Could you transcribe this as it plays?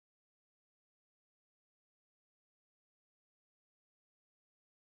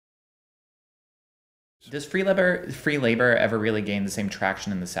Does free labor ever really gain the same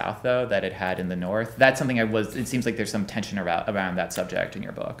traction in the South, though, that it had in the North? That's something it seems like there's some tension around that subject in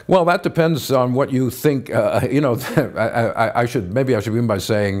your book. Well, that depends on what you think. Maybe I should begin by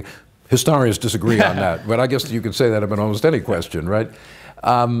saying historians disagree on that, but I guess you could say that about almost any question, right?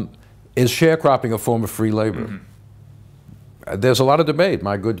 Is sharecropping a form of free labor? Mm-hmm. There's a lot of debate.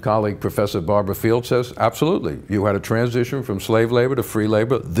 My good colleague, Professor Barbara Field, says absolutely. You had a transition from slave labor to free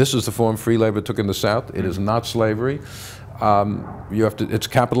labor. This is the form free labor took in the South. It is not slavery. It's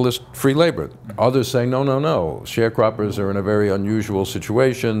capitalist free labor. Others say no, no, no. Sharecroppers are in a very unusual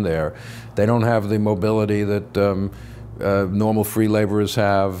situation. They don't have the mobility that normal free laborers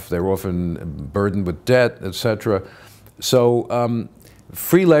have. They're often burdened with debt, etc. So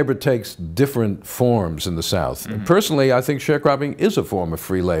free labor takes different forms in the South. Mm-hmm. Personally, I think sharecropping is a form of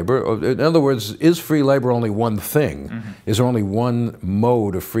free labor. In other words, is free labor only one thing? Mm-hmm. Is there only one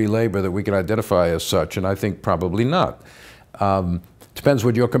mode of free labor that we can identify as such? And I think probably not. Depends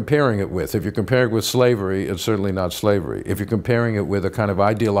what you're comparing it with. If you're comparing it with slavery, it's certainly not slavery. If you're comparing it with a kind of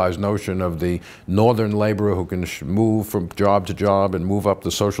idealized notion of the northern laborer who can move from job to job and move up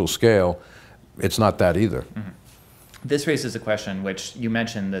the social scale, it's not that either. Mm-hmm. This raises a question, which you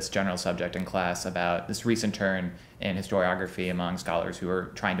mentioned this general subject in class about this recent turn in historiography among scholars who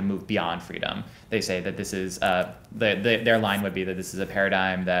are trying to move beyond freedom. They say that this is, their line would be that this is a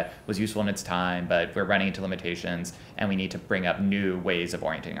paradigm that was useful in its time, but we're running into limitations, and we need to bring up new ways of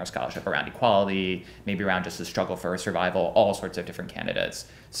orienting our scholarship around equality, maybe around just the struggle for survival, all sorts of different candidates.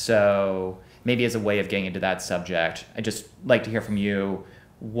 So maybe as a way of getting into that subject, I'd just like to hear from you,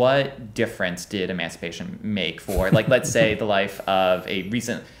 what difference did emancipation make for, like, let's say the life of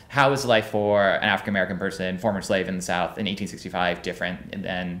how is life for an African-American person, former slave in the South in 1865 different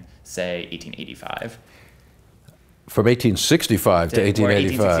than, say, 1885? From 1865 to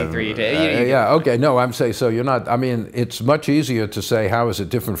 1885. 1863 to yeah, okay, no, I'm saying, so you're not, I mean, it's much easier to say how is it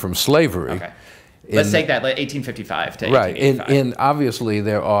different from slavery. Okay. Let's take that, 1855 to 1885. Right, obviously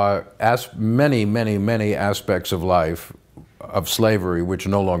there are many, many, many aspects of life of slavery which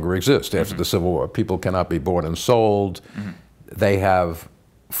no longer exist after the Civil War. People cannot be bought and sold. They have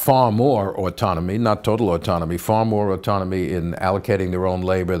far more autonomy, not total autonomy, far more autonomy in allocating their own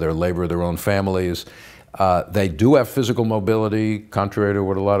labor, their own families. They do have physical mobility, contrary to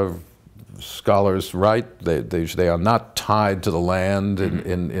what a lot of scholars write. They are not tied to the land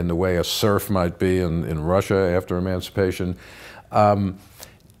in the way a serf might be in Russia after emancipation.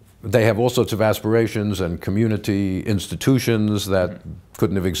 They have all sorts of aspirations and community institutions that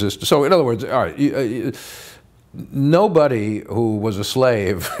couldn't have existed. So in other words, all right, nobody who was a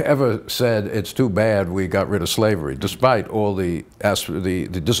slave ever said it's too bad we got rid of slavery, despite all the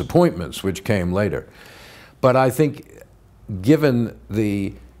disappointments which came later. But I think given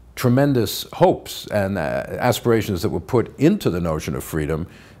the tremendous hopes and aspirations that were put into the notion of freedom,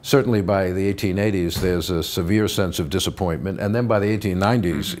 certainly by the 1880s, there's a severe sense of disappointment, and then by the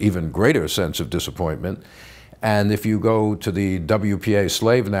 1890s, even greater sense of disappointment. And if you go to the WPA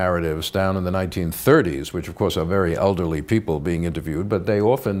slave narratives down in the 1930s, which of course are very elderly people being interviewed, but they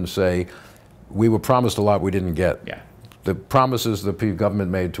often say, we were promised a lot we didn't get. Yeah. The promises the government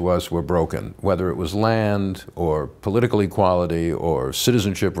made to us were broken, whether it was land or political equality or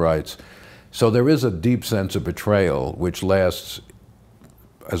citizenship rights. So there is a deep sense of betrayal which lasts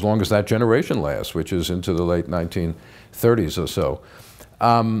as long as that generation lasts, which is into the late 1930s or so.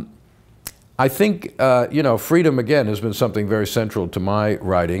 I think, freedom, again, has been something very central to my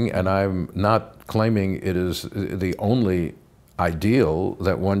writing, and I'm not claiming it is the only ideal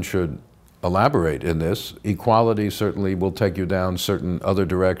that one should elaborate in this. Equality certainly will take you down certain other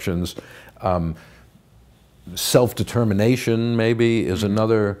directions. Self-determination, maybe, is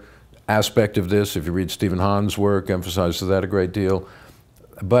another aspect of this. If you read Stephen Hahn's work, emphasizes that a great deal.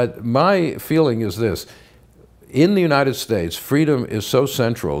 But my feeling is this. In the United States, freedom is so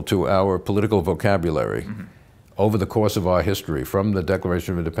central to our political vocabulary over the course of our history, from the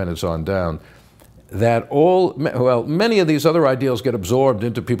Declaration of Independence on down, that many of these other ideals get absorbed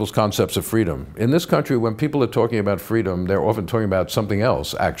into people's concepts of freedom. In this country, when people are talking about freedom, they're often talking about something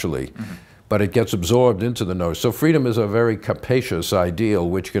else, actually, but it gets absorbed into the notion. So freedom is a very capacious ideal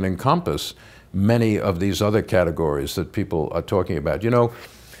which can encompass many of these other categories that people are talking about. You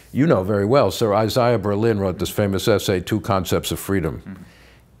know very well, Sir Isaiah Berlin wrote this famous essay, Two Concepts of Freedom,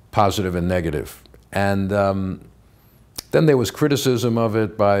 Positive and Negative. And then there was criticism of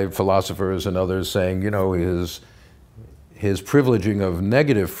it by philosophers and others saying, his privileging of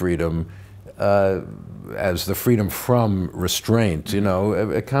negative freedom as the freedom from restraint,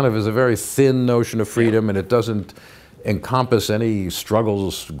 it kind of is a very thin notion of freedom, and it doesn't encompass any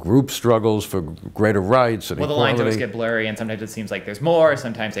struggles, group struggles for greater rights and well, the equality. lines always get blurry, and sometimes it seems like there's more,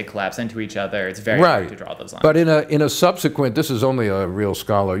 sometimes they collapse into each other. It's very hard to draw those lines. But in a subsequent, this is only a real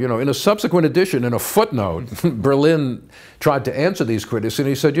scholar, you know, in a subsequent edition, in a footnote, Berlin tried to answer these critics, and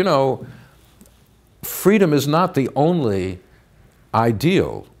he said, you know, freedom is not the only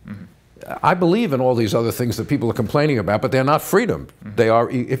ideal. I believe in all these other things that people are complaining about, but they're not freedom. They are,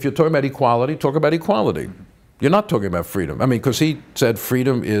 if you're talking about equality, talk about equality. You're not talking about freedom. I mean, because he said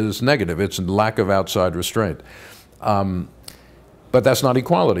freedom is negative. It's lack of outside restraint. But that's not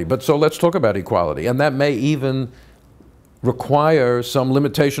equality. But so let's talk about equality. And that may even require some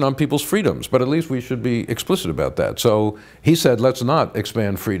limitation on people's freedoms, but at least we should be explicit about that. So he said, let's not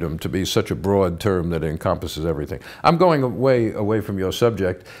expand freedom to be such a broad term that encompasses everything. I'm going way away from your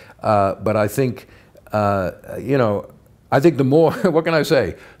subject, but I think, you know, I think the more, what can I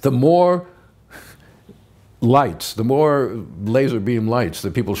say, the more lights, the more laser beam lights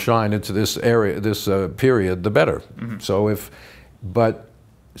that people shine into this area, this period, the better. So but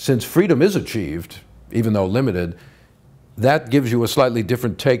since freedom is achieved, even though limited, that gives you a slightly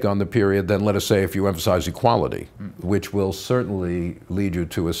different take on the period than, let us say, if you emphasize equality, which will certainly lead you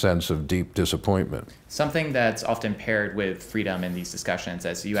to a sense of deep disappointment. Something that's often paired with freedom in these discussions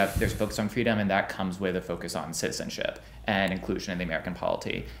is there's focus on freedom, and that comes with a focus on citizenship and inclusion in the American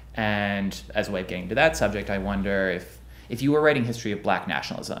polity. And as a way of getting to that subject, I wonder if you were writing history of black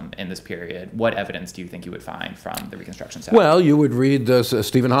nationalism in this period, what evidence do you think you would find from the Reconstruction South? Well, you would read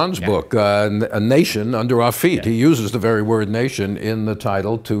Stephen Hahn's book, A Nation Under Our Feet. He uses the very word nation in the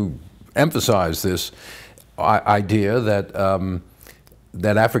title to emphasize this idea that,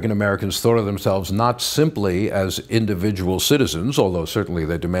 that African Americans thought of themselves not simply as individual citizens, although certainly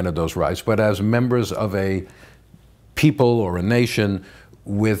they demanded those rights, but as members of a people or a nation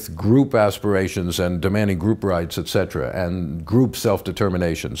with group aspirations and demanding group rights, etc., and group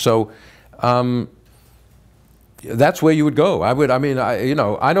self-determination. So that's where you would go. I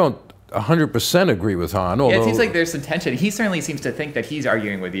don't 100% agree with Hahn. Although, it seems like there's some tension. He certainly seems to think that he's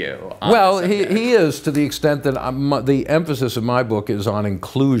arguing with you. Well, he is, to the extent that the emphasis of my book is on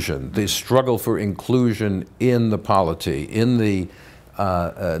inclusion, the struggle for inclusion in the polity, in the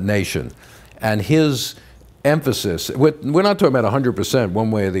nation. And his emphasis, we're not talking about 100% one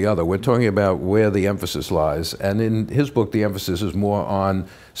way or the other. We're talking about where the emphasis lies. And in his book, the emphasis is more on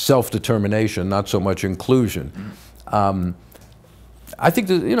self-determination, not so much inclusion. I think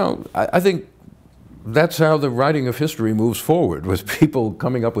that, you know, I think that's how the writing of history moves forward, with people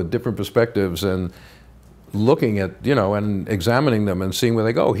coming up with different perspectives and looking at, you know, and examining them and seeing where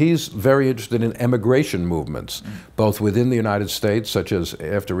they go. He's very interested in emigration movements, both within the United States, such as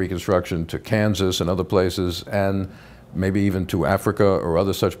after Reconstruction to Kansas and other places, and maybe even to Africa or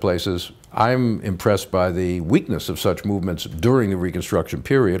other such places. I'm impressed by the weakness of such movements during the Reconstruction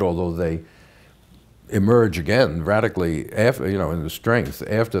period, although they emerge again radically after, you know, in the strength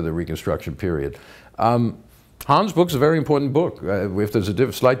after the Reconstruction period. Hahn's book's a very important book. If there's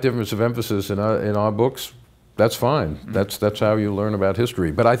a slight difference of emphasis in our books, that's fine. That's how you learn about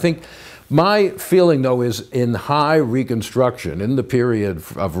history. But I think my feeling, though, is in high Reconstruction, in the period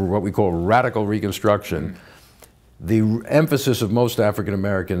of what we call radical Reconstruction, the emphasis of most African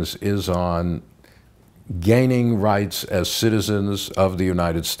Americans is on gaining rights as citizens of the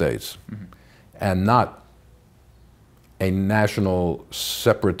United States, and not a national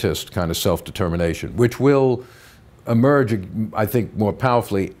separatist kind of self-determination, which will emerge, I think, more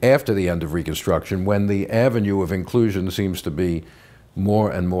powerfully after the end of Reconstruction, when the avenue of inclusion seems to be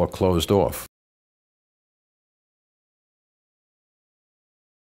more and more closed off.